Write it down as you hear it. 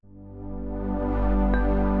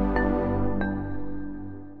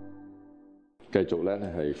繼續咧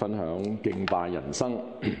係分享敬拜人生。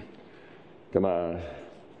咁啊，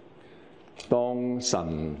當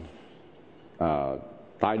神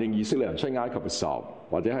帶領以色列人出埃及嘅時候，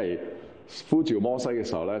或者係呼召摩西嘅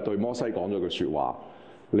時候咧，對摩西講咗句説話：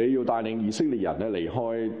你要帶領以色列人咧離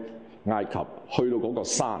開埃及，去到嗰個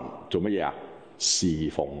山做乜嘢啊？侍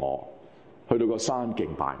奉我，去到個山敬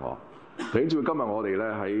拜我。弟兄姊妹，今日我哋咧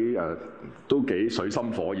喺都幾水深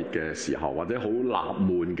火熱嘅時候，或者好納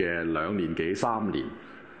悶嘅2年幾3年，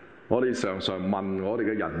我哋常常問我哋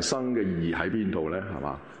嘅人生嘅意義喺邊度咧？係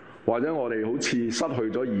嘛？或者我哋好似失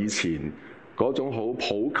去咗以前嗰種好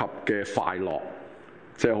普及嘅快樂，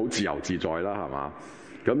即係好自由自在啦，係嘛？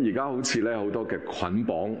咁而家好似咧好多嘅捆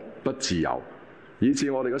綁不自由，以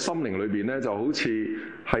至我哋嘅心靈裏邊咧就好似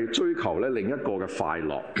係追求咧另一個嘅快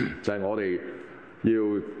樂，就係我哋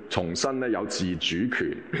要重新咧有自主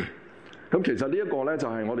權。咁其實呢一個咧就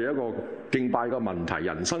係我哋一個敬拜嘅問題，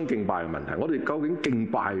人生敬拜嘅問題。我哋究竟敬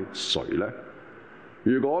拜誰咧？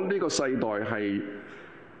如果呢個世代係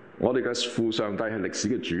我哋嘅父上帝係歷史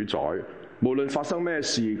嘅主宰，無論發生咩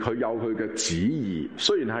事，佢有佢嘅旨意。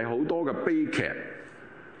雖然係好多嘅悲劇，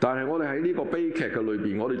但係我哋喺呢個悲劇嘅裏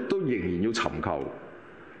邊，我哋都仍然要尋求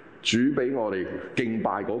主俾我哋敬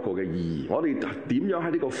拜嗰個嘅意義。我哋點樣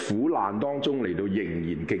喺呢個苦難當中嚟到仍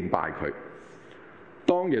然敬拜佢？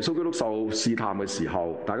當耶穌基督受試探嘅時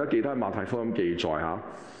候，大家記得喺馬太福音記載下，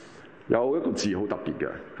有一個字好特別嘅，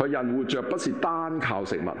佢人活着不是單靠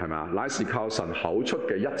食物，係咪啊？乃是靠神口出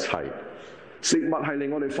嘅一切。食物係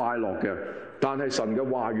令我哋快樂嘅，但係神嘅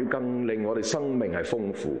話語更令我哋生命係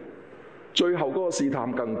豐富。最後嗰個試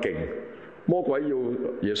探更勁，魔鬼要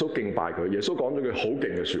耶穌敬拜佢。耶穌講咗句好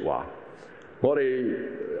勁嘅説話：我哋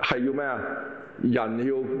係要咩啊？人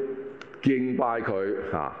要敬拜佢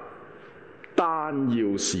嚇，單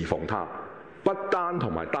要侍奉他，不單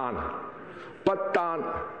同埋單，不單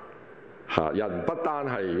嚇人不單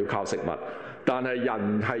係要靠食物，但係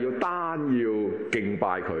人係要單要敬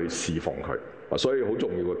拜佢，侍奉佢。所以好重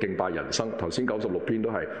要嘅敬拜人生。頭先96篇都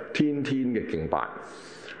係天天嘅敬拜。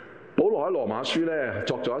保羅喺羅馬書咧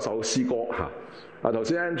作咗一首詩歌嚇。頭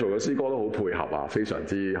先 Andrew 嘅詩歌都好配合啊，非常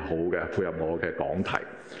之好嘅，配合我嘅講題。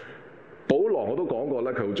保羅我都講過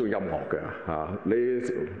咧，佢好中意音樂嘅嚇。你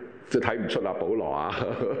即係睇唔出啊，保羅啊，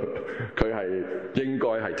佢係應該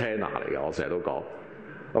係 tenor 嚟嘅。我成日都講。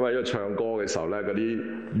咁因為唱歌嘅時候咧，嗰啲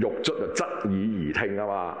獄卒就側耳而聽啊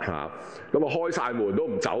嘛嚇。咁開晒門都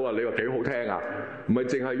唔走啊！你話幾好聽啊？唔係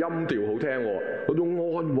淨係音調好聽喎，嗰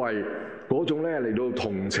種安慰，嗰種咧嚟到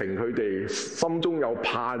同情佢哋，心中有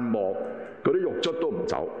盼望，嗰啲獄卒都唔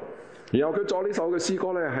走。然後佢作呢首嘅詩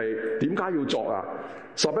歌咧，係點解要作啊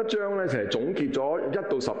？11章咧，其實總結咗1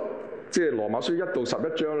到10，即係羅馬書1到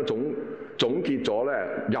11章咧，總結咗咧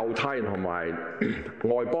猶太人同埋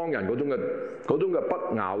外邦人嗰種嘅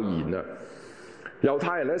不咬言啊！猶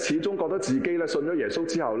太人咧始終覺得自己咧信咗耶穌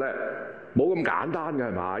之後咧冇咁簡單嘅，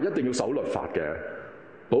係嘛？一定要守律法嘅。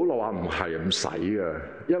保羅話唔係唔使嘅，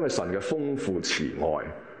因為神嘅豐富慈愛。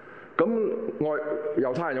咁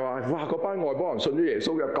猶太人又話：哇！嗰班外邦人信咗耶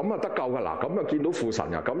穌嘅，咁啊得救㗎嗱，咁啊見到父神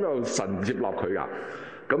啊，咁又神接納佢㗎。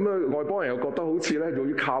咁啊外邦人又覺得好似咧，仲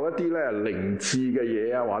要靠一啲咧靈智嘅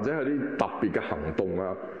嘢啊，或者係啲特別嘅行動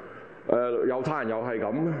啊。猶太人又係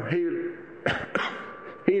咁，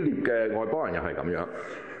希臘嘅外邦人又係咁樣。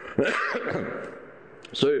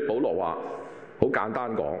所以保羅話好簡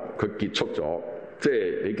單講，佢結束咗。即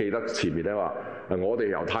係你記得前面咧話，我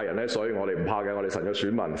哋猶太人咧，所以我哋唔怕嘅，我哋神嘅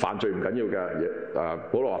選民，犯罪唔緊要嘅。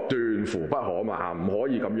保羅話斷乎不可嘛嚇，唔可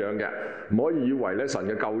以咁樣嘅，唔可以以為咧神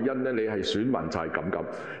嘅救恩咧，你係選民就係咁。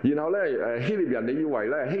然後咧希臘人，你以為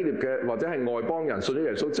咧希臘嘅或者係外邦人信咗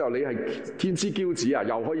耶穌之後，你係天之驕子啊，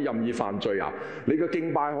又可以任意犯罪啊？你嘅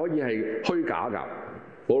敬拜可以係虛假㗎？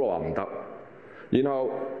保羅話唔得。然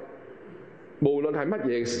後無論係乜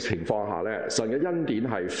嘢情況下咧，神嘅恩典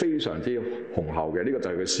係非常之雄厚嘅。呢個就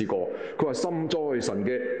係佢詩歌。佢話深哉神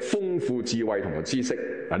嘅豐富智慧同埋知識。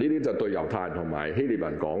嗱，呢啲就對猶太人同埋希臘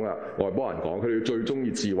人講啊，外邦人講，佢哋最中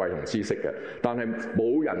意智慧同知識嘅。但係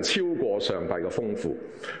冇人超過上帝嘅豐富。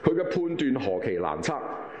佢嘅判斷何其難測，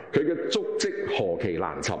佢嘅足跡何其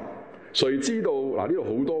難尋。誰知道嗱？呢度好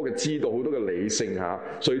多嘅知道，好多嘅理性嚇。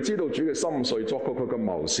誰知道主嘅心髓，作過佢嘅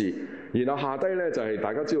謀士。然後下低咧就係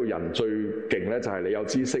大家知道人最勁咧，就係你有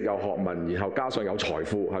知識有學問，然後加上有財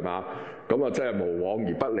富，係嘛？咁啊真係無往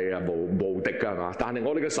而不利啊，無敵㗎，係嘛？但係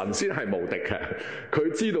我哋嘅神仙係無敵嘅，佢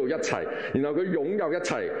知道一切，然後佢擁有一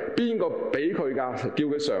切，邊個俾佢㗎？叫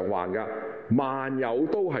佢償還㗎？萬有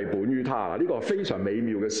都係本於他。呢個係非常美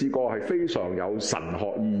妙嘅詩歌，係非常有神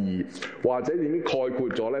學意義，或者已經概括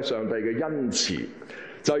咗咧上帝嘅恩慈。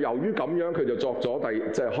就由於咁樣，佢就作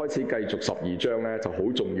咗即係開始繼續12章咧，就好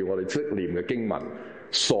重要我哋識念嘅經文。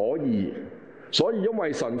所以因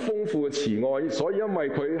為神豐富嘅慈愛，所以因為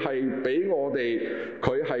佢係俾我哋，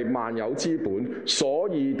佢係萬有之本，所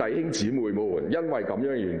以弟兄姊妹們，因為咁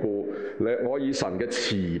樣嘅緣故，我以神嘅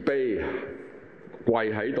慈悲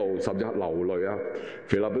跪喺度，甚至係流淚啊！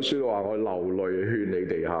腓立比書都話我流淚勸你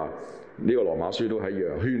哋嚇，呢個羅馬書都係一樣，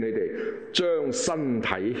勸你哋將身體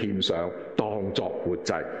獻上，當作活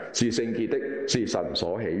祭，是聖潔的，是神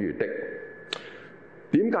所喜悅的。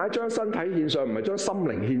點解將身體獻上唔係將心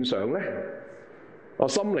靈獻上呢？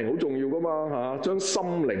心靈好重要噶嘛嚇，將心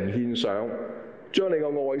靈獻上，將你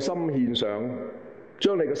嘅愛心獻上，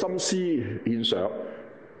將你嘅心思獻上。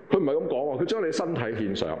佢唔係咁講喎，佢將你嘅身體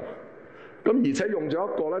獻上。咁而且用咗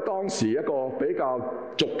一個咧，當時一個比較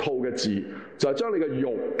俗套嘅字，就係將你嘅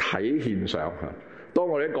肉體獻上嚇。當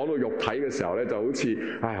我哋一講到肉體嘅時候咧，就好似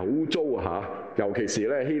好污糟嚇，尤其是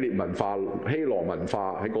咧希臘文化、希羅文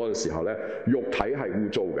化喺嗰個時候咧，肉體係污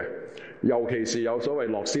糟嘅。尤其是有所謂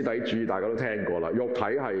諾斯底主義，大家都聽過啦，肉體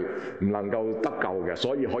係唔能夠得救嘅，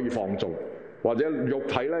所以可以放縱。或者肉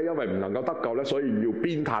體咧，因為唔能夠得救咧，所以要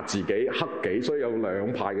鞭撻自己、克己，所以有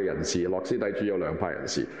兩派嘅人士。諾斯底主義有兩派人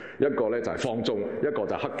士，一個咧就係放縱，一個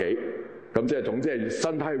就係克己。咁即係總之係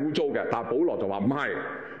身體係污糟嘅，但係保羅就話唔係，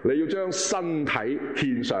你要將身體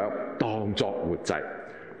獻上，當作活祭。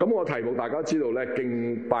咁我題目大家知道咧，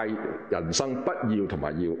敬拜人生不要同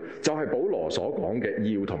埋要，就係保羅所講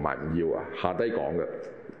嘅要同埋唔要啊，下低講嘅。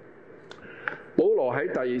保羅喺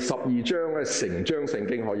第12章咧，成章聖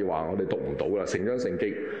經可以話我哋讀唔到啦。成章聖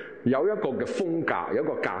經有一個嘅風格，有一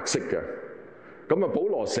個格式嘅。咁啊，保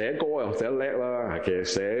羅寫歌又寫得叻啦，其實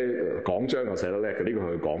寫講章又寫得叻嘅，呢個係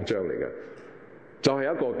佢講章嚟嘅。就係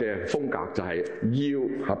一個嘅風格，就係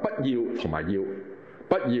要嚇，不要同埋要，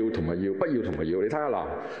不要同埋要，不要同埋要。你睇下嗱，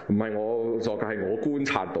唔係我作嘅，係我觀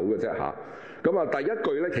察到嘅啫嚇。咁啊，第一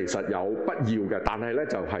句咧其實有不要嘅，但係咧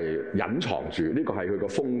就係隱藏住，呢個係佢個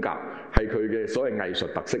風格，係佢嘅所謂藝術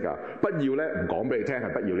特色啊。不要咧唔講俾你聽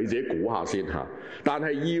係不要，你自己估下先嚇。但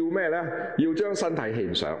係要咩咧？要將身體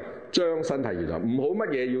獻上，將身體獻上，唔好乜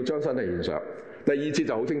嘢要將身體獻上。第二節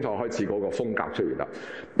就好清楚開始嗰個風格出現啦。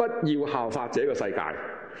不要效法這個世界，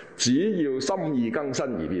只要心意更新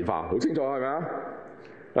而變化，好清楚係咪啊？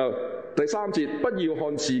第三節，不要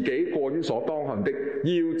看自己過於所當看的，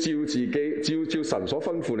要照自己照神所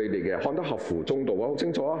吩咐你哋嘅，看得合乎中道啊，好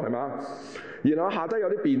清楚啊，係咪？然後下低有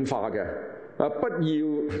啲變化嘅，不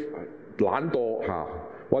要懶惰嚇，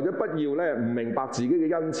或者不要咧唔明白自己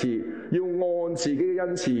嘅恩賜，要按自己嘅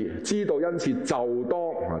恩賜，知道恩賜就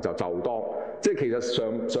當就當，即係其實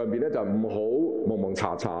上邊咧就唔好蒙蒙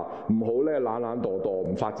查查，唔好咧懶惰，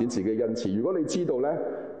唔發展自己嘅恩賜。如果你知道咧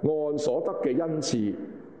按所得嘅恩賜，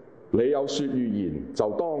你有說預言，就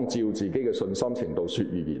當照自己嘅信心程度說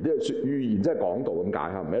預言。呢個說預言即係講道咁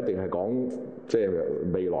解嚇，唔一定係講即係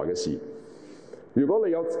未來嘅事。如果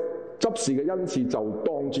你有執事嘅恩賜，就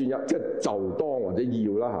當專一，即係就當或者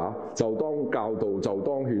要啦嚇，就當教導，就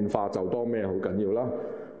當勸化，就當咩好緊要啦。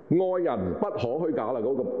愛人不可虛假啦，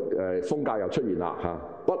嗰個風格又出現啦嚇，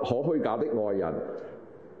不可虛假的愛人，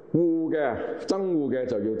惡嘅憎惡嘅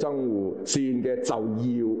就要憎惡，善嘅就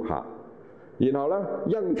要嚇。然後咧，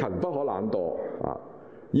殷勤不可懶惰啊，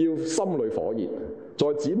要心裏火熱，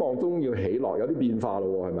在指望中要喜樂，有啲變化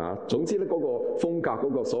咯喎，係咪啊？總之咧，嗰個風格嗰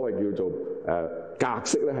個所謂叫做格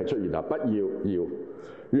式咧係出現啦，不要。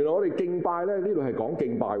原來我哋敬拜咧，呢度係講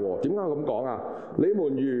敬拜喎。點解咁講啊？你們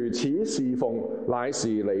如此侍奉，乃是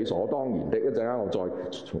理所當然的。一陣間我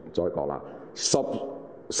再講啦。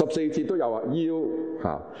14節都有話要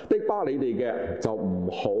嚇逼巴你哋嘅，就唔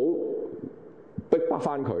好逼巴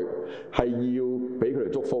翻佢，係要俾佢哋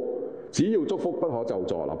祝福。只要祝福，不可咒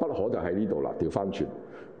詛啦，不可就喺呢度啦，調翻轉。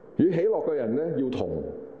與喜樂嘅人咧，要同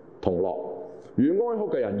樂；與哀哭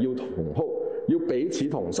嘅人要同哭。要彼此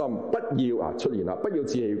同心，不要出現啦！不要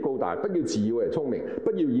自欺高大，不要自以為聰明，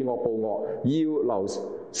不要以惡報惡，要留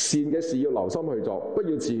善嘅事要留心去做，不要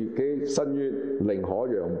自己伸冤，寧可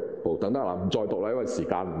讓步等等啦。唔再讀啦，因為時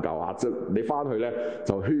間唔夠啊！即你翻去咧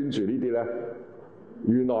就圈住呢啲咧。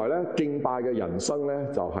原來咧敬拜嘅人生咧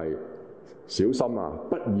就係小心啊！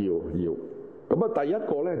不要。咁啊，第一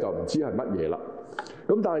個咧就唔知係乜嘢啦。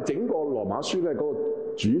咁但係整個羅馬書咧嗰個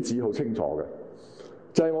主旨好清楚嘅。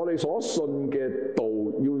就係我哋所信嘅道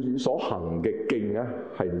要與所行嘅敬咧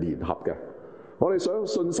係聯合嘅。我哋想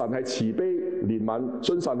信神係慈悲憐憫，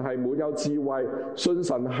信神係滿有智慧，信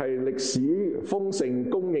神係歷史豐盛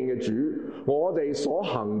供應嘅主。我哋所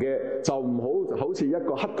行嘅就唔好似一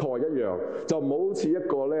個乞丐一樣，就唔好似一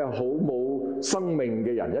個咧好冇生命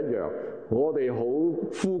嘅人一樣，我哋好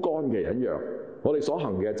枯乾嘅人一樣。我哋所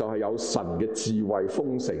行嘅就係有神嘅智慧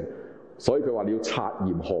豐盛，所以佢話你要察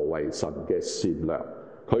驗何為神嘅善良，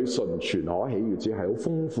佢純全可喜悅，只係好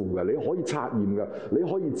豐富嘅，你可以察驗嘅，你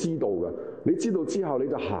可以知道嘅，你知道之後你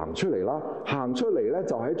就行出嚟啦，行出嚟咧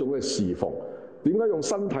就係一種嘅侍奉。點解用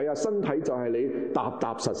身體啊？身體就係你踏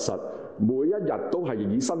踏實實，每一日都係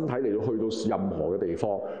以身體嚟到去到任何嘅地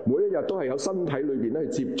方，每一日都係有身體裏邊咧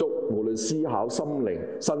去接觸，無論思考、心靈、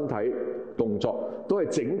身體、動作，都係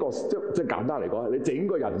整個即係簡單嚟講，你整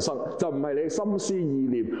個人生就唔係你心思意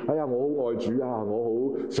念。哎呀，我好愛主啊，我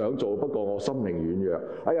好想做，不過我心靈軟弱。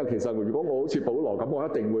哎呀，其實如果我好似保羅咁，我一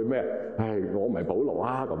定會咩？唉，我唔係保羅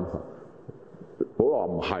啊咁。保羅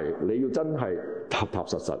唔係，你要真係踏踏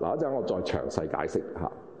實實。嗱，一陣我再詳細解釋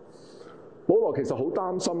嚇。保羅其實好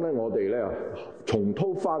擔心咧，我哋咧重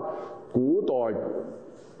蹈翻古代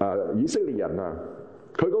以色列人啊，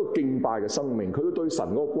佢嗰個敬拜嘅生命，佢對神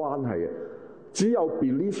嗰個關係，只有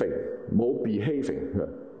believing 冇 behaving，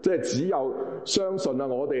 即係只有相信啊，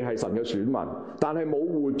我哋係神嘅選民，但係冇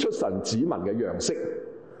活出神子民嘅樣式。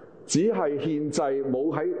只係獻祭，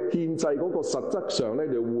冇喺獻祭嗰個實質上咧，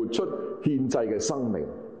就活出獻祭嘅生命。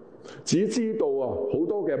只知道啊，好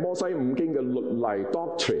多嘅摩西五經嘅律例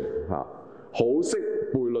doctrine 嚇，好識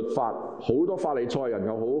背律法，好多法利賽人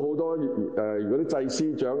又好，好多如果啲祭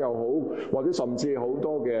司長又好，或者甚至好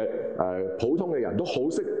多嘅普通嘅人都好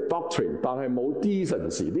識 doctrine， 但係冇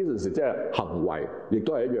decency 即係行為，亦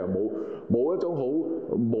都係一樣，冇一種好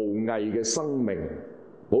無藝嘅生命。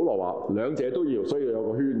保羅話兩者都要，所以有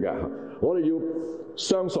個圈嘅。我哋要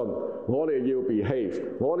相信，我哋要 behave，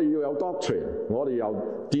 我哋要有 doctrine， 我哋有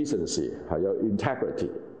decency， 係有 integrity。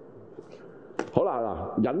好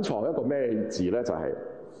啦，嗱，隱藏一個咩字咧？就係，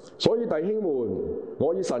所以弟兄們，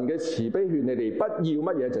我以神嘅慈悲勸你哋，不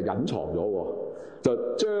要乜嘢就隱藏咗喎，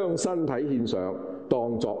就將身體獻上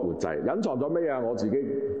當作活祭。隱藏咗咩啊？我自己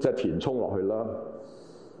即係填充落去啦。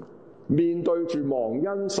面對住忘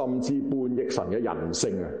恩甚至叛逆神嘅人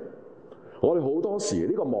性啊，我哋好多時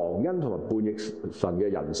呢個忘恩同埋叛逆神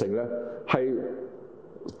嘅人性咧，係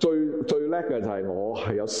最叻嘅就係我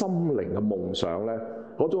係有心靈嘅夢想咧，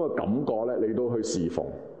嗰種嘅感覺咧，你都去侍奉，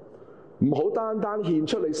唔好單單獻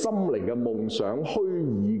出你心靈嘅夢想、虛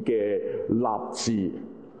擬嘅立志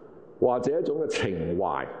或者一種嘅情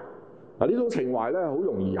懷。嗱，呢種情懷咧好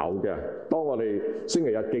容易有嘅。當我哋星期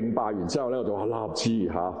日敬拜完之後咧，我就話立志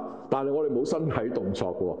嚇，但係我哋冇身體動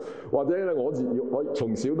作嘅喎。或者咧，我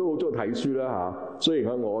從小都好中意睇書啦嚇。雖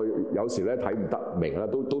然我有時咧睇唔得明啦，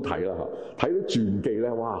都睇啦嚇。睇啲傳記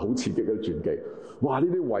咧，哇，好刺激嘅傳記。哇！呢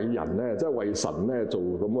啲偉人咧，真係為神咧做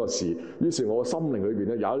咁嘅事。於是我心靈裏邊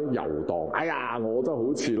咧有一種遊蕩。哎呀，我真係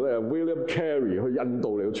好似咧 William Carey 去印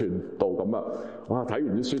度嚟傳道咁啊！哇！睇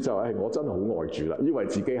完啲書之後，我真係好愛主啦，以為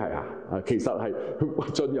自己係其實係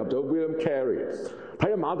進入咗 William Carey。睇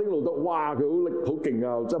下馬丁路德，哇！佢好勁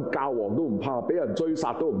啊，真係教皇都唔怕，俾人追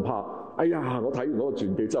殺都唔怕。哎呀！我睇完嗰個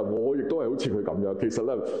傳記之後，我亦都係好似佢咁樣。其實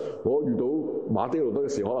咧，我遇到馬丁路德嘅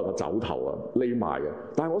時，可能我走頭啊，匿埋嘅。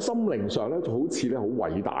但係我心靈上咧，就好似咧好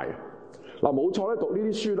偉大。嗱，冇錯咧，讀呢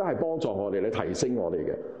啲書咧係幫助我哋，你提升我哋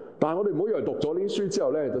嘅。但係我哋唔好以為讀咗呢啲書之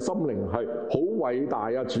後咧，就心靈係好偉大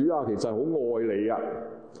啊！主啊，其實好愛你啊，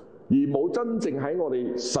而冇真正喺我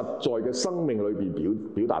哋實在嘅生命裏邊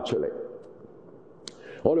表達出嚟。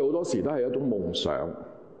我哋好多時都係一種夢想。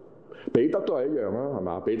彼得都係一樣啦，係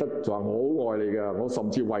嘛？彼得就話我好愛你㗎，我甚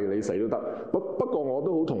至為你死都得。不過我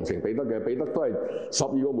都好同情彼得嘅。彼得都係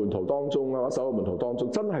12個門徒當中啦，11個門徒當中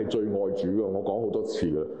真係最愛主嘅。我講好多次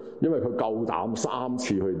㗎，因為佢夠膽3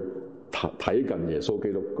次去睇近耶穌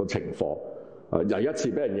基督個情況。第一次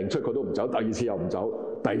俾人認出佢都唔走，第二次又唔走，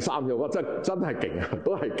第三次真係勁啊，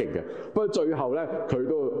都係勁嘅。不過最後咧，佢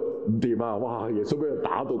都唔掂啊！哇！耶穌俾人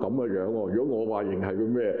打到咁嘅樣喎，如果我話認係佢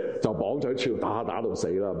咩，就綁喺柱打到死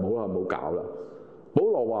啦！唔好啦，唔好搞啦。保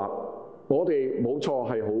羅話：我哋冇錯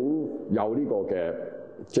係好有呢個嘅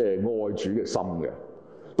即係愛主嘅心嘅，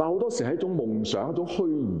但好多時係一種夢想，一種虛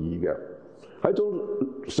擬嘅。係一種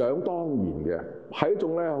想當然嘅，係一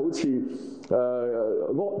種咧好似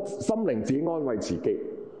心靈自己安慰自己。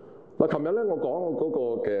嗱，琴日咧我講我嗰個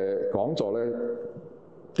嘅講座咧，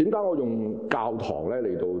點解我用教堂咧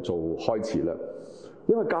嚟到做開始咧？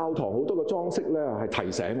因為教堂好多嘅裝飾咧係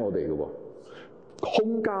提醒我哋嘅喎，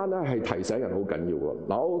空間咧係提醒人好緊要嘅。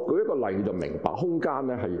嗱，我舉一個例就明白，空間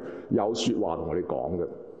咧係有説話同我哋講嘅。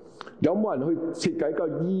有冇人去設計個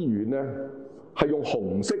醫院咧？係用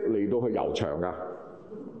紅色嚟到去遊牆㗎，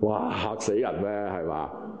哇，嚇死人咩？係嘛？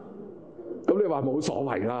咁你話冇所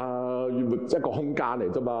謂啦，一個空間嚟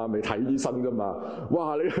啫嘛，未睇醫生㗎嘛。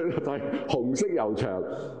哇！你睇紅色遊牆，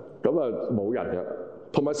咁啊冇人嘅。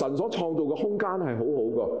同埋神所創造嘅空間係好好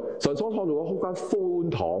㗎，神所創造嘅空間寬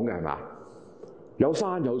敞嘅係嘛？有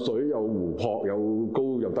山有水有湖泊有高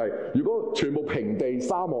有低。如果全部平地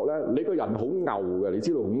沙漠咧，你個人好牛嘅，你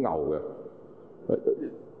知道好牛嘅。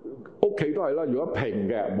屋企都係啦，如果平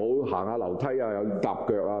嘅冇行下樓梯啊，有踏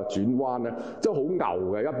腳啊，轉彎咧，真係好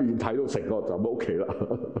牛嘅，一邊睇到成個就冇屋企啦。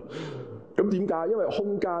咁點解？因為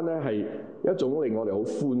空間咧係一種令我哋好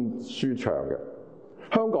寬舒暢嘅。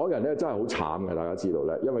香港人咧真係好慘嘅，大家知道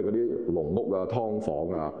咧，因為嗰啲籠屋啊、劏房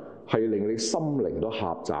啊，係令你心靈都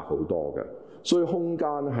狹窄好多嘅。所以空間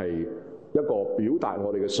係一個表達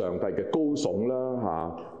我哋嘅上帝嘅高聳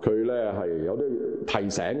啦嚇，佢咧係有啲提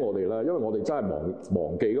醒我哋啦，因為我哋真係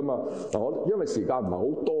忘記噶嘛。嗱，我因為時間唔係好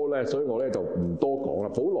多咧，所以我咧就唔多講啦。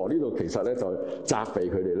保羅呢度其實咧就責備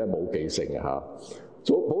佢哋咧冇記性嘅嚇。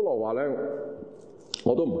保羅話咧，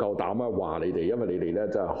我都唔夠膽啊話你哋，因為你哋咧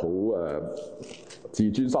真係好自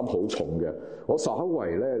尊心好重嘅。我稍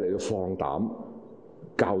為咧嚟到放膽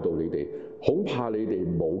教導你哋，恐怕你哋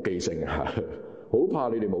冇記性嚇，好怕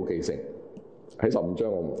你哋冇記性。喺15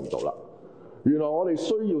章我唔讀啦。原來我哋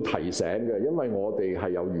需要提醒嘅，因為我哋係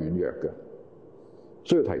有軟弱嘅，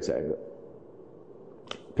需要提醒嘅。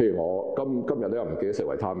譬如我今日都又唔記得食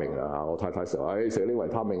維他命啦嚇，我太太成日食啲維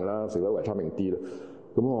他命啦，食啲維他命 D 啦。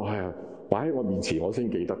咁我係擺喺我面前我先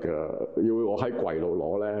記得㗎，要我喺櫃度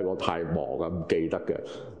攞咧，我太忙啊唔記得嘅。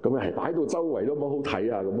咁係擺到周圍都冇好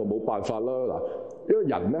睇啊，咁啊冇辦法啦嗱，因為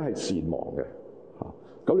人咧係善忘嘅嚇，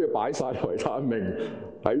咁你要擺晒維他命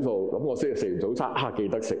喺度，咁我先食完早餐記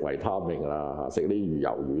得食維他命啦嚇，食啲魚油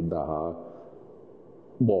丸啊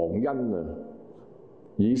嚇，忘恩啊！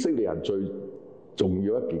以色列人最重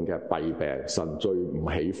要一件嘅弊病，神最唔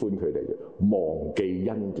喜歡佢哋嘅忘記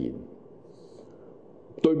恩典。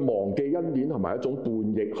對忘記恩典同埋一種叛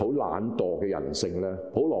逆、好懶惰嘅人性咧，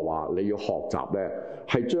保羅話你要學習咧，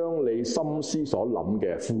係將你心思所諗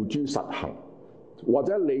嘅付諸實行，或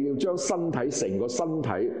者你要將身體成個身體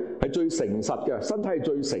係最誠實嘅，身體係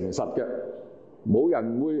最誠實嘅，冇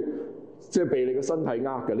人會即係被你嘅身體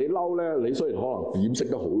呃嘅。你嬲咧，你雖然可能掩飾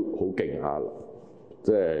得好勁啊，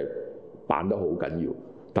即係扮得好緊要，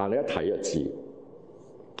但係你一睇就知。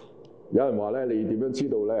有人話咧，你點樣知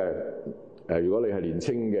道咧？如果你係年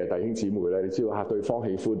青嘅弟兄姊妹咧，你知道對方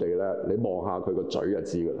喜歡你咧，你望下佢個嘴就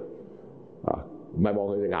知㗎啦。啊，唔係望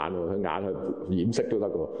佢隻眼喎，佢眼去掩飾都得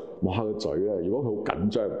㗎。望下個嘴咧，如果佢好緊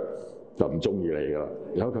張，就唔中意你㗎啦。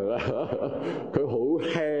有佢咧，佢好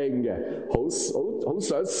輕嘅，好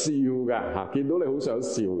想笑嘅嚇，見到你好想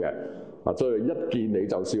笑嘅。啊，所以一見你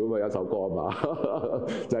就笑啊嘛，有首歌啊嘛，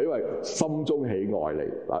就係因為心中喜愛你。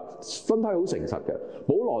嗱，身體好誠實嘅，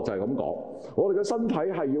保羅就係咁講。我哋嘅身體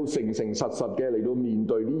係要誠誠實實嘅嚟到面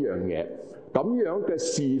對呢樣嘢，咁樣嘅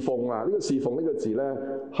侍奉啊，呢個侍奉呢個字咧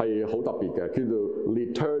係好特別嘅，叫做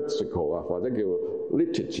liturgical 啊，或者叫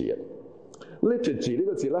liturgy 啊。liturgy 呢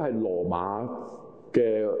個字咧係羅馬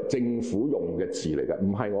嘅政府用嘅字嚟嘅，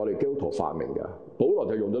唔係我哋基督徒發明嘅。保羅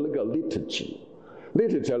就用咗呢個 liturgy。呢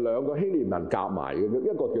條就係兩個希臘文夾埋嘅，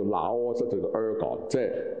一個叫 laos， 一個叫 ergon， 即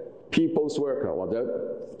係 people's work 或者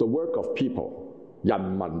the work of people， 人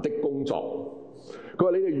民的工作。佢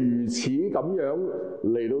話你哋如此咁樣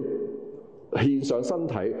嚟到獻上身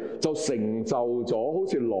體，就成就咗好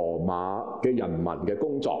似羅馬嘅人民嘅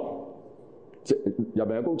工作。即人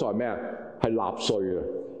民嘅工作係咩啊？係納稅啊！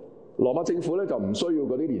羅馬政府咧就唔需要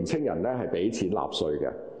嗰啲年青人咧係俾錢納稅嘅。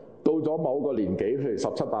到咗某個年紀，譬如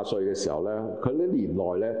17、18歲嘅時候咧，佢呢年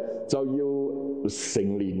內咧就要成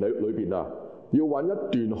年裏邊啊，要揾一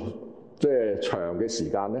段即係長嘅時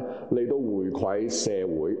間咧嚟到回饋社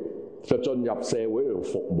會，就進入社會嚟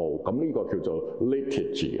服務。咁呢個叫做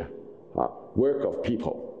liturgy 啊 ，work of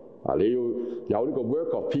people 啊，你要有呢個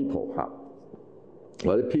work of people 嚇，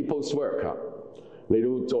或者 people's work 啊，嚟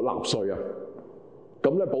到做納稅啊。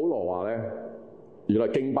咁咧，保羅話咧。原來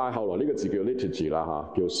敬拜後來呢個字叫 liturgy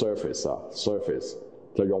啦嚇，叫 service 啊 service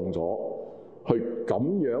就用咗去咁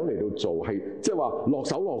樣嚟到做，係即係話落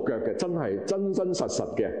手落腳嘅，真係真真實實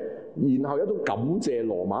嘅。然後一種感謝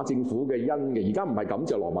羅馬政府嘅恩嘅，而家唔係感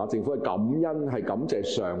謝羅馬政府，係感恩，係感謝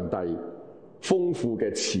上帝豐富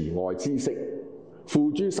嘅慈愛知識，付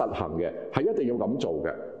諸實行嘅，係一定要咁做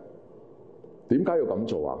嘅。點解要咁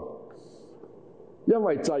做啊？因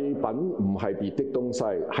為祭品唔係別的東西，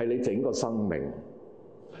係你整個生命。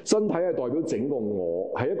身體係代表整個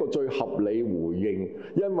我，係一個最合理回應。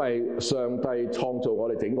因為上帝創造我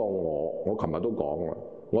哋整個我琴日都講啦，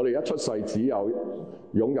我哋一出世只有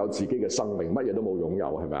擁有自己嘅生命，乜嘢都冇擁有，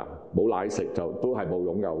係咪啊？冇奶食就都係冇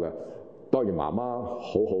擁有嘅。當然媽媽好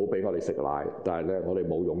好俾我哋食奶，但係咧我哋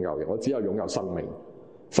冇擁有嘅，我只有擁有生命。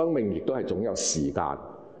生命亦都係總有時間，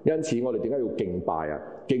因此我哋點解要敬拜啊？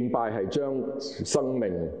敬拜係將生命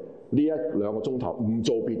呢1-2個鐘頭唔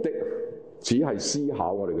做別的，只係思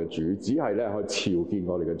考我哋嘅主，只係咧去朝見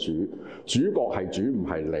我哋嘅主。主角係主，唔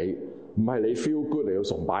係你，唔係你 feel good 嚟到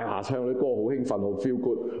崇拜下唱啲歌好興奮好 feel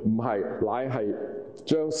good， 唔係，乃係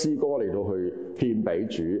將詩歌嚟到去獻俾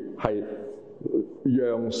主，係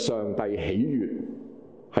讓上帝喜悅，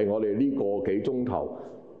係我哋呢個幾鐘頭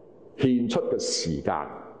獻出嘅時間，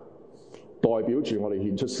代表住我哋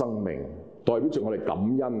獻出生命，代表住我哋感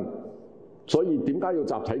恩。所以點解要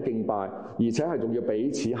集體敬拜，而且係仲要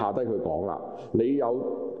彼此下低去講啦？你有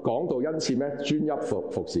講道恩賜咩？專一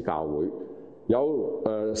服侍教會，有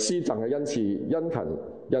施贈嘅恩賜，殷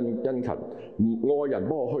勤，愛人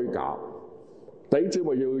不可虛假。弟兄姊妹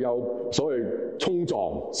要有所謂衝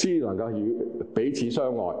撞，先能夠與彼此相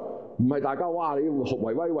愛。唔係大家哇，你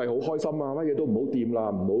為威好開心啊，乜嘢都唔好掂啦，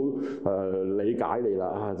唔好理解你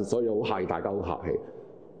啦，所以好客氣，大家好客氣。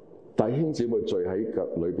弟兄姊妹聚喺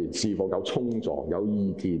裏邊，是否有衝撞、有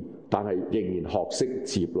意見，但係仍然學識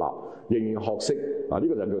接納，仍然學識呢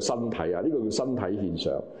個就叫身體啊，呢個叫身體獻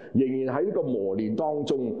上，仍然喺呢個磨練當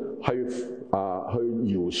中去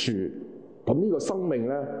饒恕。咁呢個生命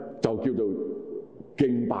咧就叫做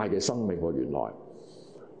敬拜嘅生命喎。原來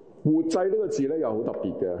活祭呢個字咧又好特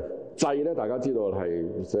別嘅，祭咧大家知道係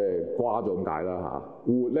即係瓜咗咁解啦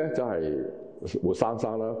嚇，活咧就係活生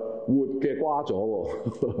生啦，活嘅瓜咗喎，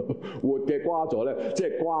活嘅瓜咗咧，即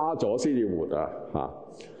係瓜咗先至活啊嚇！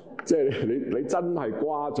即係你真係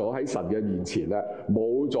瓜咗喺神嘅面前咧，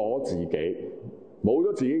冇咗自己，冇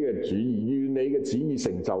咗自己嘅主意，願你嘅旨意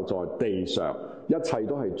成就在地上，一切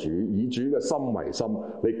都係主，以主嘅心為心，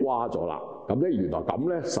你瓜咗啦，咁咧原來咁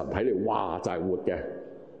咧神睇嚟哇就係活嘅。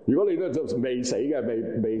如果你都就未死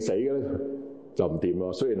嘅，未死嘅咧就唔掂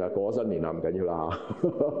咯。雖然係過咗新年啦，唔緊要啦嚇。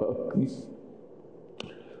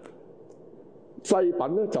祭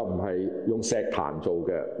品咧就唔係用石壇做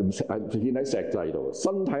嘅，係獻喺石祭度。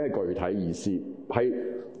身體係具體意思，係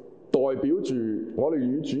代表住我哋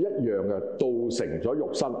與主一樣嘅，道成咗肉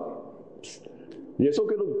身。耶穌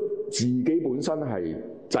基督自己本身係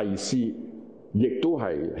祭司，亦都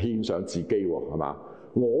係獻上自己喎，係嘛？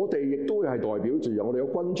我哋亦都係代表住我哋有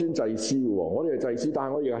君尊祭司嘅喎，我哋係祭司，但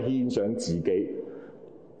係我哋係獻上自己。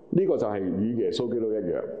呢個就係與耶穌基督一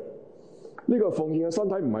樣。呢個奉獻嘅身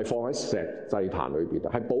體唔係放喺石祭壇裏邊，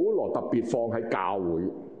係保羅特別放喺教會。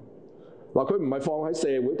嗱，佢唔係放喺社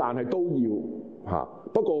會，但係都要嚇。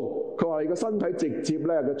不過佢話你個身體直接咧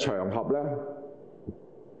嘅場合咧，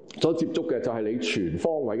所接觸嘅就係你全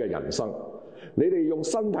方位嘅人生。你哋用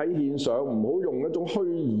身體獻上，唔好用一種虛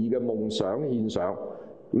擬嘅夢想獻上。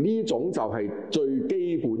呢種就係最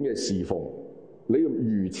基本嘅侍奉。你要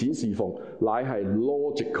如此侍奉，乃係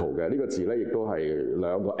logical 嘅。呢個字咧，亦都係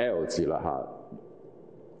兩個 L 字啦嚇。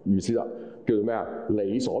如此啦，叫做咩啊？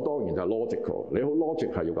理所當然就係 logical。你好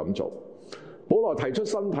logic 係要咁做。保羅提出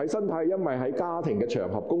身體係因為喺家庭嘅場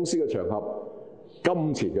合、公司嘅場合、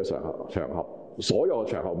金錢嘅場合，所有嘅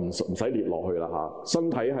場合唔使列落去啦嚇。身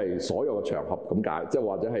體係所有嘅場合咁解，即係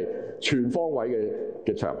或者係全方位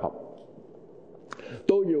嘅場合，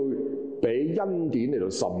都要俾恩典嚟到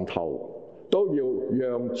滲透。都要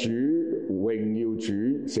讓主榮耀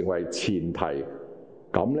主成為前提，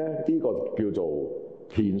咁咧呢個叫做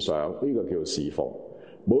獻上，呢個叫做侍奉。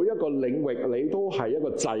每一個領域你都係一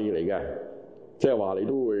個祭嚟嘅，即係話你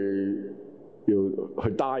都會要去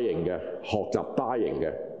dying 嘅，學習 dying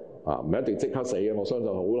嘅，唔係一定即刻死嘅，我相信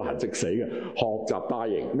好難即死嘅。學習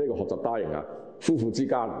dying，咩叫學習 dying啊？夫婦之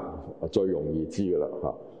間最容易知噶啦嚇，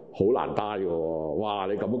好難 die 嘅喎。哇！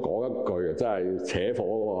你咁樣講一句啊，真係扯火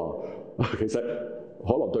喎。其實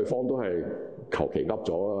可能對方都係求其噏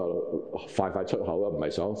咗啊，快出口啊，唔係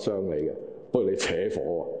想傷你嘅。不過你扯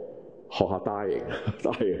火喎，學下 dying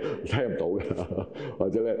聽唔到嘅，或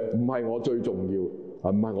者咧唔係我最重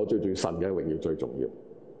要，唔係我最重要，神嘅榮耀最重要。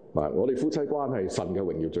我哋夫妻關係，神嘅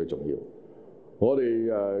榮耀最重要。我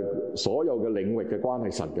哋所有嘅領域嘅關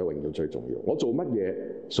係，神嘅榮耀最重要。我做乜嘢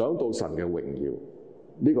想到神嘅榮耀，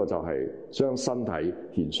呢個就係將身體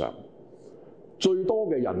獻上。最多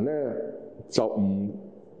嘅人咧就唔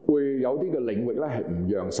會有啲嘅領域咧係唔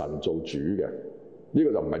讓神做主嘅，呢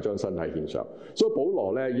個就唔係將身體獻上。所以保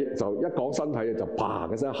羅咧就一講身體就啪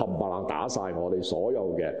嘅聲冚唪唥打晒我哋所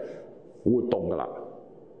有嘅活動噶啦，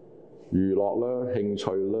娛樂啦、興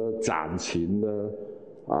趣啦、賺錢啦、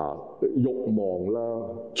慾望啦，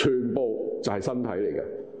全部就係身體嚟嘅。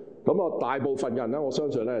咁啊，大部分人咧，我相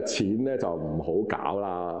信咧，錢咧就唔好搞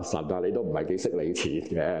啦。神啊，你都唔係幾識理錢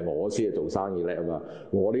嘅，我先係做生意叻啊嘛。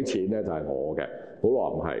我啲錢咧就係我嘅。保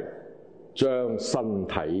羅唔係將身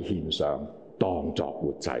體獻上，當作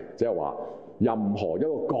活祭，即係話任何一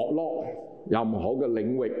個角落、任何嘅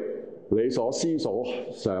領域，你所思所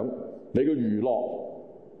想，你嘅娛樂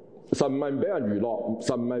神唔係俾人娛樂，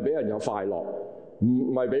神唔係俾人有快樂，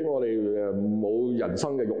唔係俾我哋冇人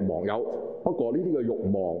生嘅慾望有。不過呢啲嘅慾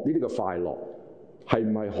望，呢啲嘅快樂，係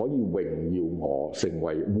唔係可以榮耀我成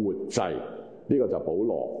為活祭？呢個就保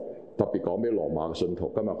羅特別講俾羅馬嘅信徒，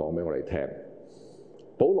今日講俾我哋聽。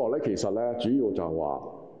保羅咧其實咧主要就係話，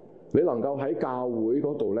你能夠喺教會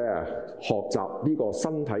嗰度咧學習呢個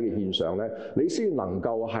身體嘅獻上咧，你先能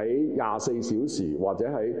夠喺24小時或者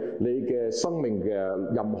喺你嘅生命嘅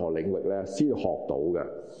任何領域咧先學到嘅。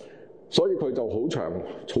所以佢就好長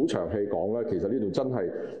氣講咧，其實呢度真係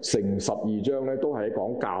成12章咧，都係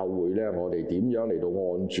講教會咧，我哋點樣嚟到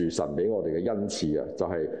按住神俾我哋嘅恩賜啊，就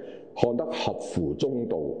係看得合乎中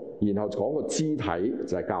道，然後講個肢體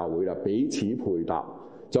就係教會啦，彼此配搭，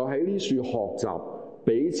就喺呢處學習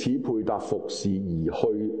彼此配搭服侍而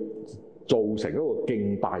去造成一個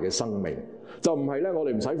敬拜嘅生命，就唔係咧我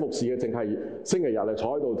哋唔使服侍嘅，淨係星期日嚟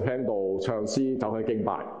坐喺度聽到唱詩就係敬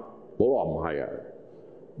拜。保羅唔係啊。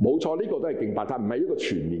冇錯，呢個都係敬拜，但唔係一個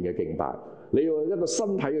全面嘅敬拜。你要一個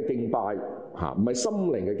身體嘅敬拜嚇，唔係心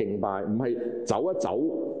靈嘅敬拜，唔係走一走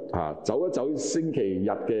嚇，走一走星期日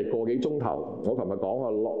嘅個幾鐘頭。我琴日講啊，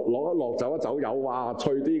落一落走一走有啊，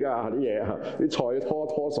脆啲㗎啲嘢嚇，啲菜拖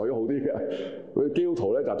拖水好啲嘅。佢基督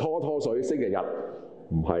徒咧就拖拖水，星期日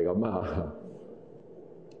唔係咁啊。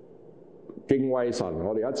敬畏神，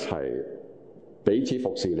我哋一齊彼此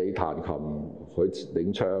服侍，你彈琴，佢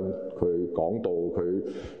領唱，佢講道，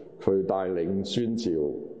佢帶領宣召，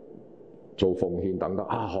做奉獻等等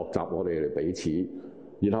啊！學習我哋嚟彼此，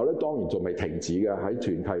然後咧當然仲未停止嘅，喺團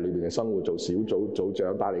契裏邊嘅生活，做小組組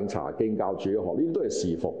長、帶領查經、教主學，呢啲都係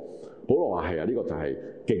侍奉。保羅話係啊，呢個就係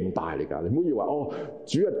敬拜嚟㗎。你唔好以為哦，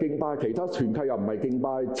主日敬拜，其他團契又唔係敬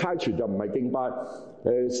拜，差傳又唔係敬拜，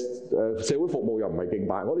社會服務又唔係敬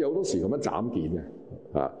拜。我哋有好多時咁樣斬件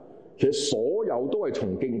嘅啊。其實所有都係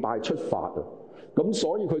從敬拜出發啊，咁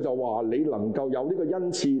所以佢就話你能夠有呢個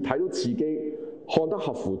恩賜，睇到自己看得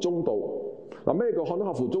合乎中道。嗱，咩叫看得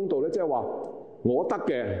合乎中道咧？即係話我得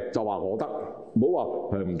嘅就話我得，唔好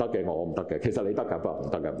話唔得嘅我唔得嘅。其實你得㗎，不過唔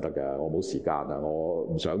得嘅，我冇時間啊，我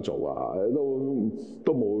唔想做啊，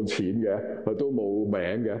都冇錢嘅，都冇名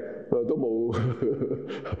嘅，都冇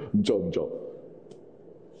唔做。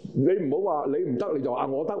你唔好話你唔得，你就話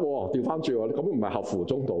我得喎，調翻轉喎，咁唔係合乎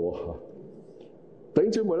中道喎。弟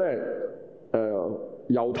兄姊妹咧，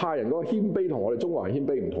猶太人嗰個謙卑同我哋中國人謙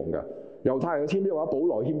卑唔同嘅。猶太人嘅謙卑話，保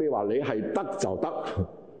羅謙卑話，你係得就得，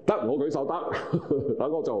得我舉手得，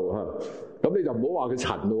等我做嚇。咁你就唔好話佢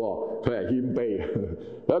陳咯，佢係謙卑，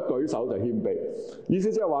佢一舉手就謙卑。意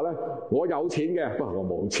思即係話咧，我有錢嘅，不過我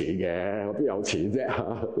冇錢嘅，我邊有錢啫？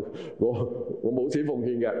我冇錢奉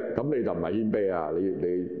獻嘅，咁你就唔係謙卑啊！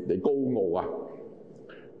你高傲啊！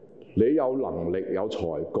你有能力有才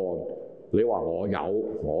幹，你話我有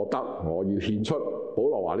我得，我要獻出。保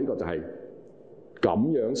羅話呢個就係咁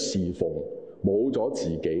樣侍奉，冇咗自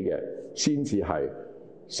己嘅，先至係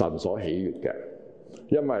神所喜悅嘅。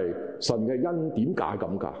因為神嘅恩典點解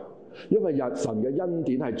咁㗎？因為神嘅恩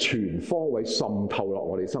典係全方位滲透落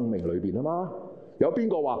我哋生命裏邊啊嘛。有邊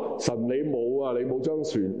個話神你冇啊？你冇將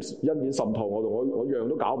全恩典滲透我度，我樣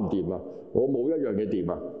都搞唔掂啊！我冇一樣嘢掂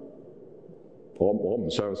啊！我唔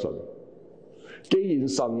相信。既然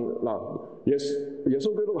神嗱，耶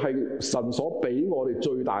穌基督係神所俾我哋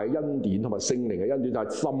最大嘅恩典，同埋聖靈嘅恩典，就係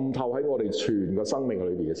滲透喺我哋全個生命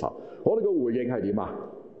裏邊嘅時候，我哋個回應係點啊？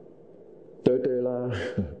對啦，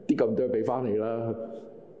啲咁多俾翻你啦，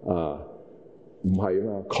唔係啊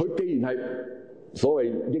嘛。佢既然係所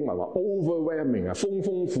謂英文話 overwhelming 啊，豐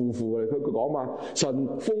豐富富嘅，佢講嘛，神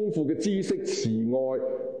豐富嘅知識、慈愛、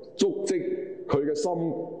足跡，佢嘅心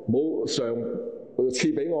冇上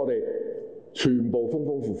賜俾我哋，全部豐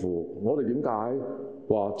豐富富。我哋點解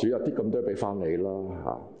話主啊啲咁多俾翻你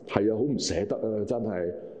啦？係啊，好唔捨得啊，真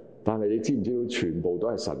係。但係你知唔知道，全部都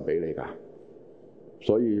係神俾你㗎？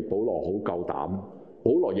所以保羅好夠膽，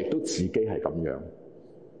保羅亦都自己係咁樣。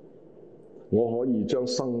我可以將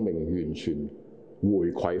生命完全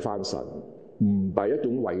回饋翻神，唔係一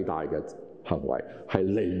種偉大嘅行為，係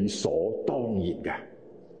理所當然嘅。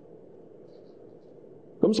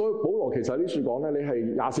咁所以保羅其實呢處講咧，你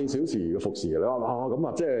係24小時嘅服侍。你話咁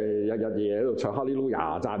啊，即係日夜喺度唱哈利路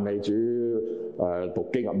亞讚美主，讀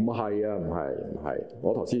經啊？唔係啊，唔係。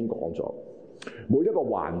我頭先講咗，每一個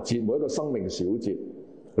環節，每一個生命小節，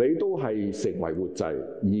你都係成為活祭，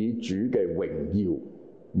以主嘅榮耀，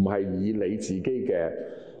唔係以你自己嘅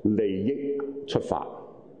利益出發。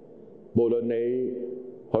無論你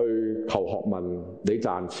去求學問，你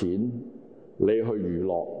賺錢，你去娛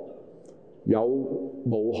樂，有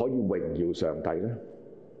冇可以榮耀上帝呢？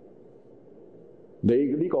你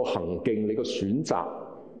呢個行徑，你個選擇，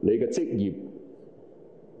你嘅職業，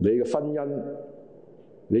你嘅婚姻，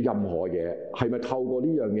你任何嘢係咪透過呢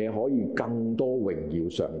樣嘢可以更多榮耀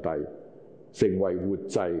上帝，成為活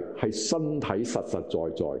祭，係身體實實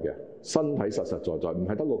在在嘅，身體實實在在，唔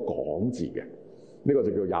係得個講字嘅。呢個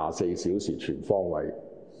就叫24小時全方位。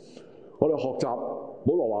我哋學習，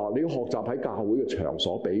保羅話你要學習喺教會嘅場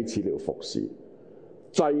所彼此嚟服侍。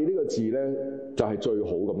祭呢個字呢，就係最好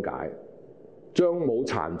咁解，將冇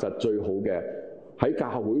殘疾最好嘅喺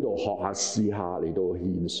教會度學下試下嚟到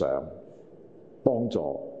獻上，幫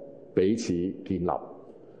助彼此建立，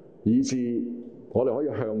以致我哋可以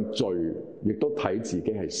向罪亦都睇自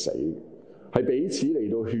己係死，係彼此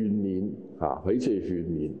嚟到勸勉啊，彼此嚟勸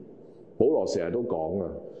勉。保羅成日都講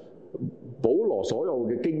啊，保羅所有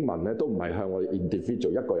嘅經文咧都唔係向我哋 individual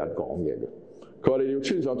一個人講嘢嘅。佢話你要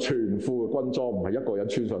穿上全副嘅軍裝，唔係一個人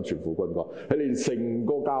穿上全副軍裝，係你成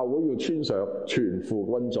個教會要穿上全副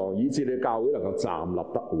軍裝，以致你教會能夠站立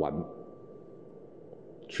得穩。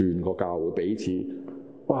全個教會彼此，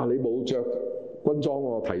哇！你冇着軍裝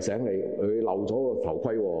喎，提醒你，你漏咗個頭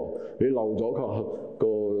盔喎，你漏咗個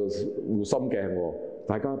護心鏡喎，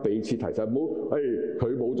大家彼此提醒，唔好，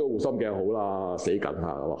佢冇咗護心鏡好啦，死緊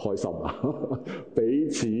啊，開心啊，彼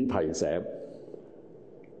此提醒。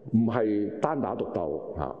唔係單打獨鬥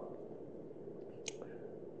嚇。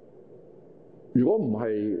如果唔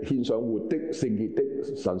係獻上活的、聖潔的、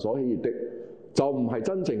神所喜悅的，就唔係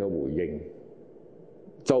真正嘅回應，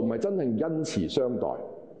就唔係真正恩慈相待。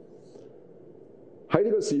喺呢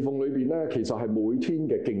個侍奉裏邊咧，其實係每天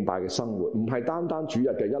嘅敬拜嘅生活，唔係單單主日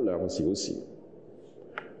嘅1-2個小時。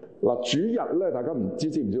嗱，主日咧，大家唔知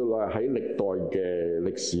唔知道咧？喺歷代嘅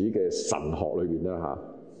歷史嘅神學裏邊咧嚇，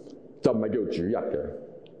就唔係叫主日嘅。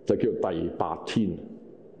就叫第8天。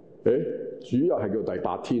主日係叫第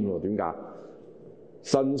8天喎？點解？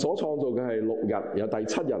神所創造嘅係6日，有第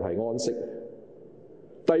7日係安息。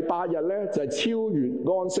第8日咧就係超越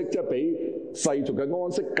安息，即係比世俗嘅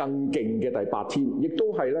安息更勁嘅第8天，亦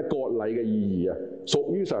都係咧割禮嘅意義啊，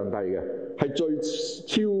屬於上帝嘅，係最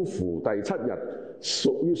超乎第7日，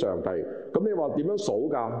屬於上帝。咁你話點樣數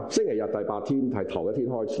㗎？星期日第8天係頭一天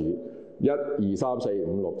開始，1、2、3、4、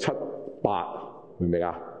5、6、7、8，明唔明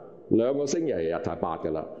啊？2個星期日就係8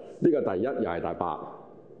㗎啦。呢個第一又係第8，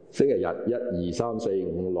星期日1、2、3、4、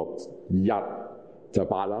5、6日就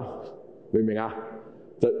8啦，明唔明啊？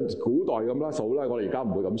就古代咁啦數啦，我哋而家唔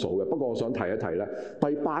會咁數嘅。不過我想提一提咧，第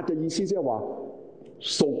8嘅意思即係話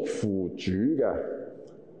屬乎主嘅，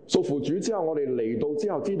屬乎主之後，我哋嚟到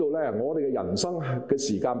之後知道咧，我哋嘅人生嘅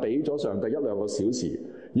時間俾咗上帝1、2個小時。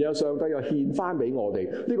然後上帝又獻翻俾我哋，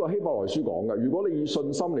呢個希伯來書講嘅。如果你以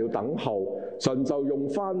信心嚟到等候，神就用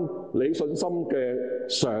翻你信心嘅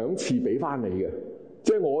賞賜俾翻你嘅。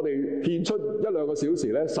即係我哋獻出1、2個小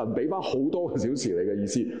時咧，神俾翻好多個小時嚟嘅意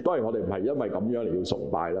思。當然我哋唔係因為咁樣嚟要崇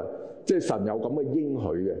拜啦，即係神有咁嘅應許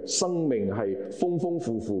嘅，生命係豐豐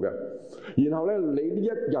富富嘅。然後咧，你呢一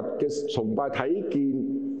日嘅崇拜睇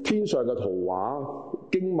見天上嘅圖畫、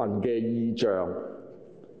經文嘅意象、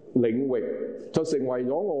領域，就成為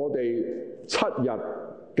咗我哋7日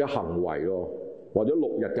嘅行為咯，或者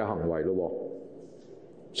6日嘅行為咯。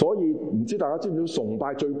所以唔知大家知唔知崇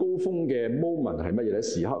拜最高峰嘅 moment 係乜嘢咧？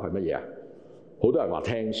時刻係乜嘢啊？好多人話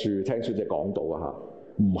聽書即係講道啊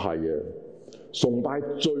嚇，唔係啊！崇拜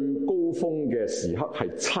最高峰嘅時刻係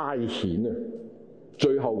差遣啊！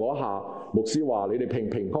最後嗰下，牧師話：你哋平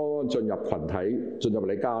平安安進入群體，進入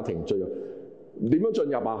你家庭，進入點樣進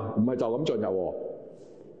入啊？唔係就咁進入喎。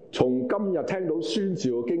從今日聽到宣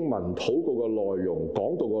召嘅經文、禱告嘅內容、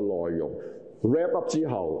講道嘅內容 wrap up 之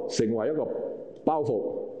後，成為一個包袱，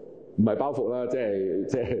唔係包袱啦，即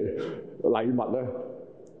係禮物咧，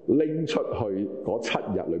拎出去嗰7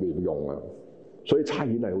日裏邊用啊。所以差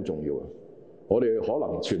遣係好重要啊！我哋可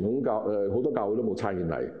能傳統教好多教會都冇差遣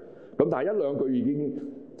禮，咁但係1、2句已經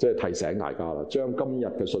即係提醒大家啦。將今日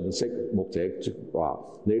嘅信息，牧者話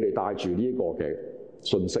你哋帶住呢個嘅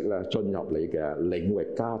信息咧，進入你嘅領域、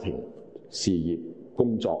家庭、事業、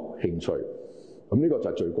工作、興趣，咁呢個就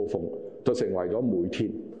係最高峰，就成為咗每天。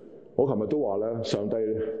我琴日都話咧，上帝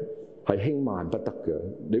係輕慢不得嘅。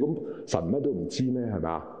你咁神乜都唔知咩？係咪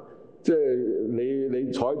啊？即係你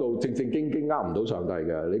坐喺度正正經經呃唔到上帝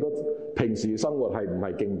嘅。你個平時生活係唔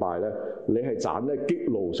係敬拜咧？你係盞咧激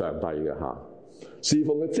怒上帝嘅嚇。侍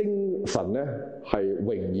奉嘅精神咧係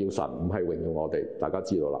榮耀神，唔係榮耀我哋。大家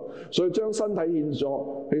知道啦。所以將身體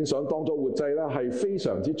獻上當作活祭咧，係非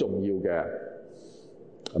常之重要嘅。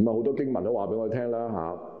咁啊，好多經文都話俾我哋聽啦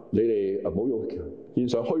嚇。你哋唔好用獻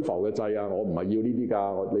上虛浮嘅祭啊！我唔係要呢啲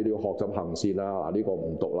㗎，你哋要學習行善啦。嗱，呢個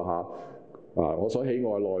唔讀啦嚇。我所喜愛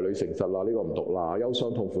內裏誠實啦，呢個唔讀啦。憂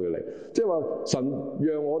傷痛苦嘅靈，即係話神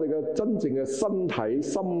讓我哋嘅真正嘅身體、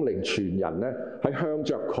心靈、全人咧，係向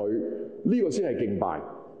着佢，呢個先係敬拜。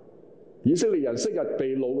以色列人昔日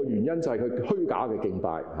被擄嘅原因就係佢虛假嘅敬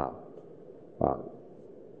拜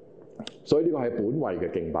所以呢個係本位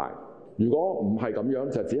嘅敬拜。如果唔係咁樣，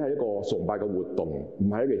就只係一個崇拜嘅活動，唔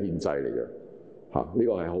係一個獻祭嚟嘅呢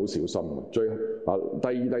個係好小心嘅。第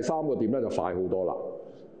二、第三個點咧就快好多啦。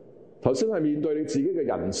頭先係面對你自己嘅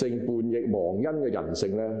人性叛逆忘恩嘅人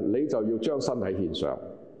性咧，你就要將身體獻上，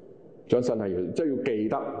將身體即係要記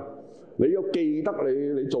得，你要記得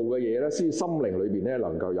你做嘅嘢咧，先心靈裏邊咧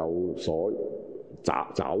能夠有所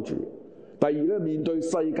找住。第二咧，面對世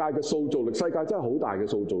界嘅塑造力，世界真係好大嘅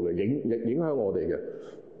塑造力，影響我哋嘅。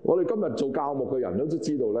我哋今日做教牧嘅人都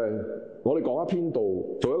知道咧，我哋講一篇道，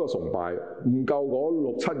做一個崇拜，唔夠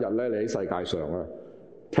嗰6-7日咧，你喺世界上咧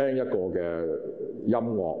聽一個嘅音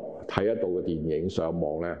樂，睇得到嘅電影，上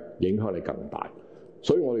網咧，影響你更大。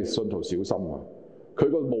所以我哋信徒小心佢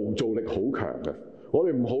個模造力好強嘅。我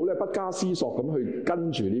哋唔好咧不加思索咁去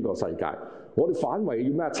跟住呢個世界，我哋反為要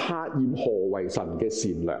咩？察驗何為神嘅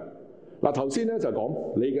善良。頭先咧就講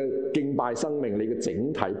你嘅敬拜生命，你嘅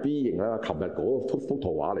整體 B 型啦，琴日嗰幅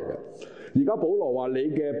圖畫嚟嘅。而家保羅話你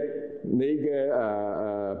嘅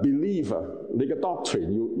belief， 你嘅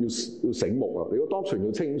doctrine 要醒目啊！你個 doctrine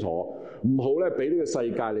要清楚，唔好咧俾呢個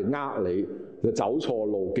世界嚟呃你，就走錯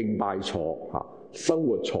路，敬拜錯生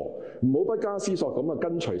活錯，唔好不加思索咁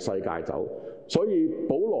跟隨世界走。所以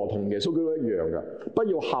保羅同耶穌基督一樣嘅，不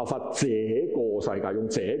要效法這個世界，用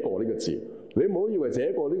這個呢個字。你唔好以為這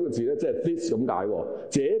個呢個字咧，即係 this 咁解喎。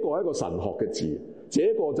這個係一個神學嘅字，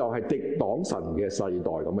這個就係敵擋神嘅世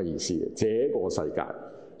代咁嘅意思。這個世界，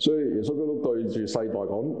所以耶穌基督對住世代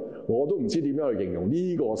講，我都唔知點樣去形容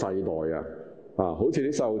呢個世代好似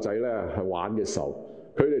啲細路仔咧係玩嘅時候，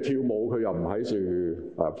佢哋跳舞佢又唔喺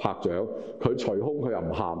處拍掌，佢捶胸佢又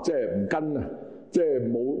唔喊，即係唔跟即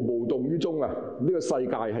係無動於衷呢個世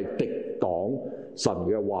界係敵擋神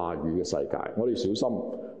嘅話語嘅世界，我哋小心。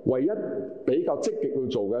唯一比較積極去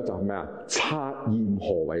做嘅就係咩察驗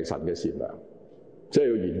何為神嘅善良，即係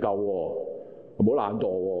要研究唔好懶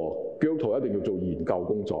惰基督徒一定要做研究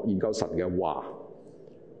工作，研究神嘅話，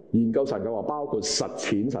研究神嘅話包括實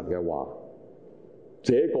踐神嘅話。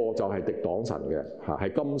這個就係敵擋神嘅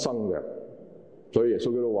係今生嘅。所以耶穌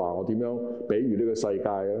基督話：我點樣比喻呢個世界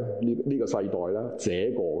咧？呢個世代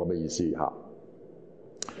咧，這個咁嘅意思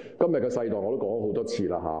今日嘅世代我都講咗好多次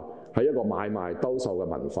啦係一個買賣兜售嘅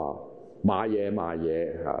文化，買嘢賣嘢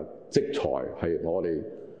積財係我哋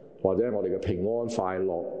或者我哋嘅平安快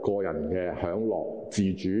樂、個人嘅享樂、自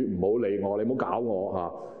主，唔好理我，你唔好搞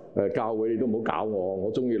我教會你都唔好搞我，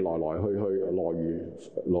我中意來來去去，來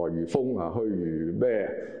如風去如咩？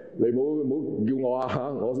你唔好叫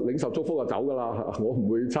我我領受祝福就走噶啦，我唔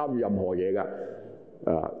會參與任何嘢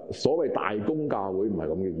噶。所謂大公教會唔係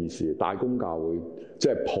咁嘅意思，大公教會即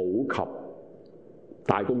係普及。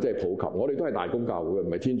大公即係普及，我哋都係大公教會嘅，唔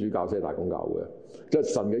係天主教先係大公教會。即係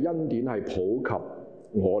神嘅恩典係普及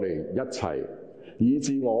我哋一切，以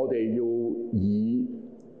致我哋要以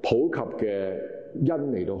普及嘅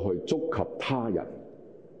恩嚟到去觸及他人，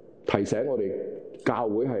提醒我哋教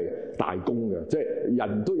會係大公嘅，即係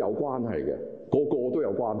人都有關係嘅，個個都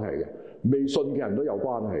有關係嘅，未信嘅人都有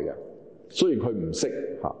關係嘅。雖然佢唔識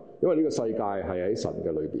因為呢個世界係喺神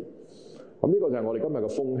嘅裏邊。咁呢個就係我哋今日嘅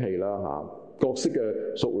風氣啦各式嘅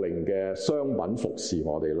屬靈嘅商品服侍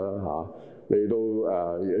我哋啦嚟到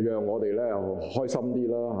讓我哋咧開心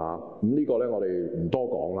啲啦咁呢個咧我哋唔多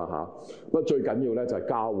講啦不過最緊要咧就係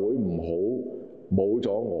教會唔好冇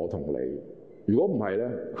咗我同你。如果唔係咧，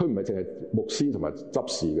佢唔係淨係牧師同埋執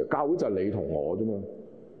事嘅，教會就係你同我啫嘛。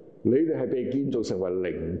你哋係被建造成為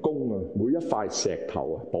靈宮每一塊石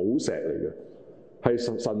頭寶石嚟嘅，係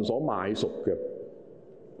神所買贖嘅。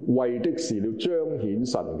為的是要彰顯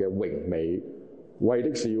神嘅榮美，為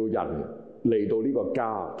的是要人嚟到呢個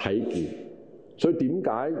家睇見。所以點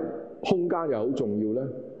解空間又好重要咧？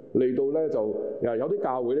嚟到咧就有啲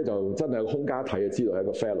教會咧就真係空間睇就知道係一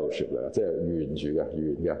個 fellowship 嚟，即係圓住嘅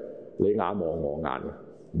圓嘅，你眼望我眼嘅。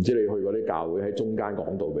唔知你去嗰啲教會喺中間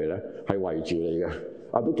講道未咧？係圍住你嘅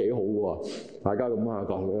都幾好嘅喎。大家咁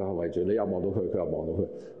講圍住你又望到佢，佢又望到佢，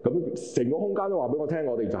咁成個空間都話俾我聽，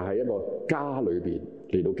我哋就係一個家裏邊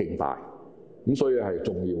嚟到敬拜，咁所以係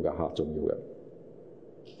重要嘅重要嘅。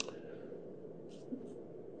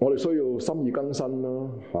我哋需要心意更新啦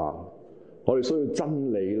我哋需要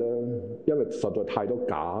真理啦，因為實在太多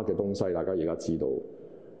假嘅東西，大家而家知道。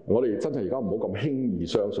我哋真係而家唔好咁輕易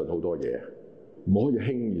相信好多嘢，唔可以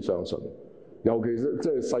輕易相信。尤其是即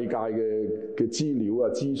係世界嘅資料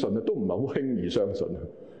資訊都唔係好輕易相信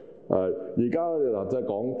而家嗱即係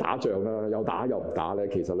講打仗啦，有打又唔打咧，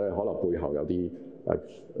其實咧可能背後有啲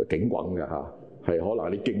警棍嘅嚇，係可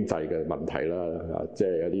能啲經濟嘅問題啦，即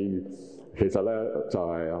係有啲其實咧就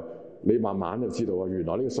係你慢慢就知道原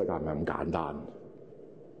來呢個世界唔係咁簡單，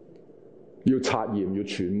要察驗要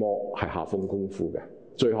揣摩係下風功夫嘅。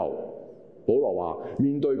最後保羅話：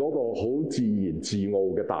面對嗰個好自然自傲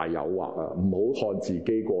嘅大誘惑啊，唔好看自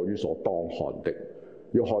己過於所當看的，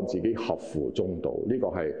要看自己合乎中道。呢個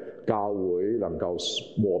係教會能夠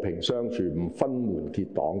和平相處、唔分門結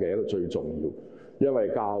黨嘅一個最重要。因為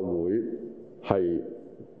教會係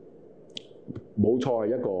冇錯係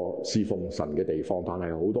一個侍奉神嘅地方，但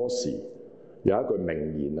係好多時有一句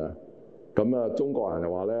名言啊。咁啊，中國人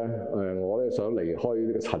就話咧，我咧想離開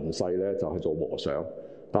呢個塵世咧，就去做和尚。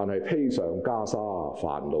但係披上袈裟，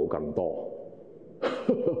煩惱更多。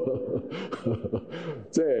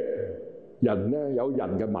即係人咧有人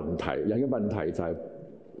嘅問題，人嘅問題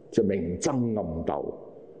就明爭暗鬥。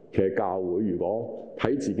其實教會如果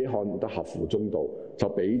睇自己看得合乎中道，就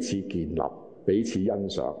彼此建立、彼此欣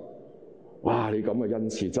賞。哇！你咁嘅恩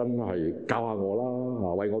賜真係教下我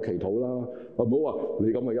啦，為我祈禱啦。唔好話你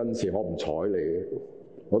咁嘅恩賜，我唔睬你，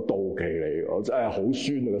我妒忌你，我真係好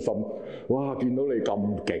酸啊個心。哇！見到你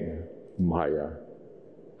咁勁，唔係啊，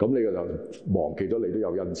咁你就忘記咗你都有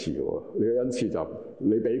恩賜喎。你嘅恩賜就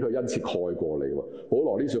你俾佢恩賜蓋過你喎。保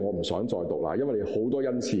羅呢處我唔想再讀啦，因為你好多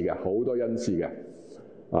恩賜嘅，好多恩賜嘅。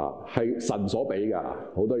係神所俾㗎，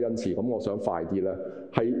好多恩賜。咁我想快啲咧，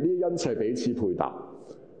係呢啲恩賜係彼此配搭。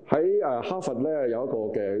喺哈佛咧有一個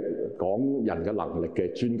嘅講人嘅能力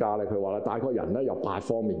嘅專家咧，佢話咧大概人咧有8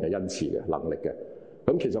方面嘅恩賜嘅能力嘅。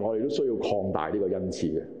咁其實我哋都需要擴大呢個恩賜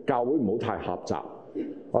嘅。教會唔好太狹窄。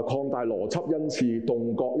擴大邏輯恩賜、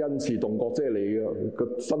動覺恩賜，動覺即係你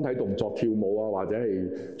個身體動作、跳舞啊，或者係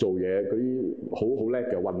做嘢嗰啲好叻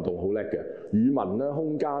嘅運動，好叻嘅語文啦、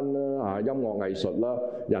空間啦、音樂藝術啦、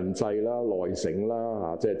人際啦、內省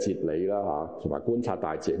啦、即係哲理啦同埋觀察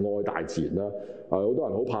大自然、愛大自然啦。好多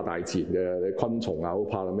人好怕大自然嘅，你昆蟲啊，好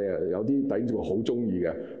怕咩？有啲弟兄姊妹好中意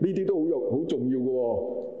嘅，呢啲都好重要嘅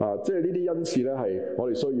喎。即係呢啲恩賜咧，係我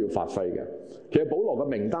哋需要發揮嘅。其實保羅嘅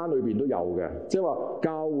名單裏邊都有嘅，即係話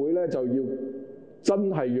教會咧就要真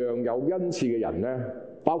係讓有恩賜嘅人咧，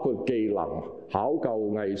包括技能、考究、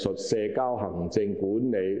藝術、社交、行政、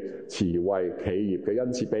管理、慈惠、企業嘅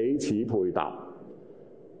恩賜彼此配搭。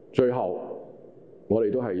最後我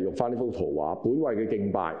哋都係用翻呢幅圖畫，本位嘅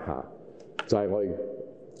敬拜就係我哋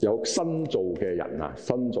有新造嘅人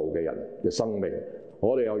新造嘅人嘅生命，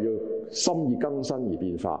我哋又要心意更新而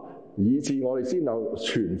變化，以致我哋先有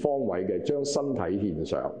全方位嘅將身體獻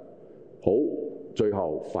上。好，最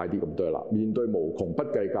後快啲咁多啦。面對無窮不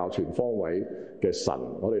計較全方位嘅神，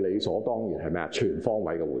我哋理所當然係咩啊？全方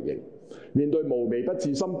位嘅回應。面對無微不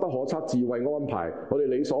至、深不可測、智慧安排，我哋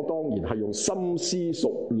理所當然係用深思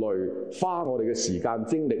熟慮，花我哋嘅時間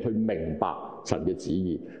精力去明白神嘅旨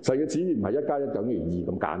意。神嘅旨意唔係1+1等於2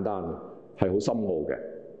咁簡單，係好深奧嘅，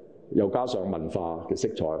又加上文化嘅色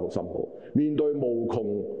彩好深奧。面對無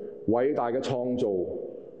窮偉大嘅創造，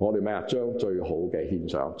我哋咩啊？將最好嘅獻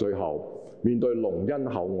上。最後面對隆恩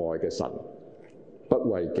厚愛嘅神，不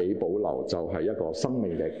為己保留，就係一個生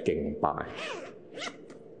命嘅敬拜。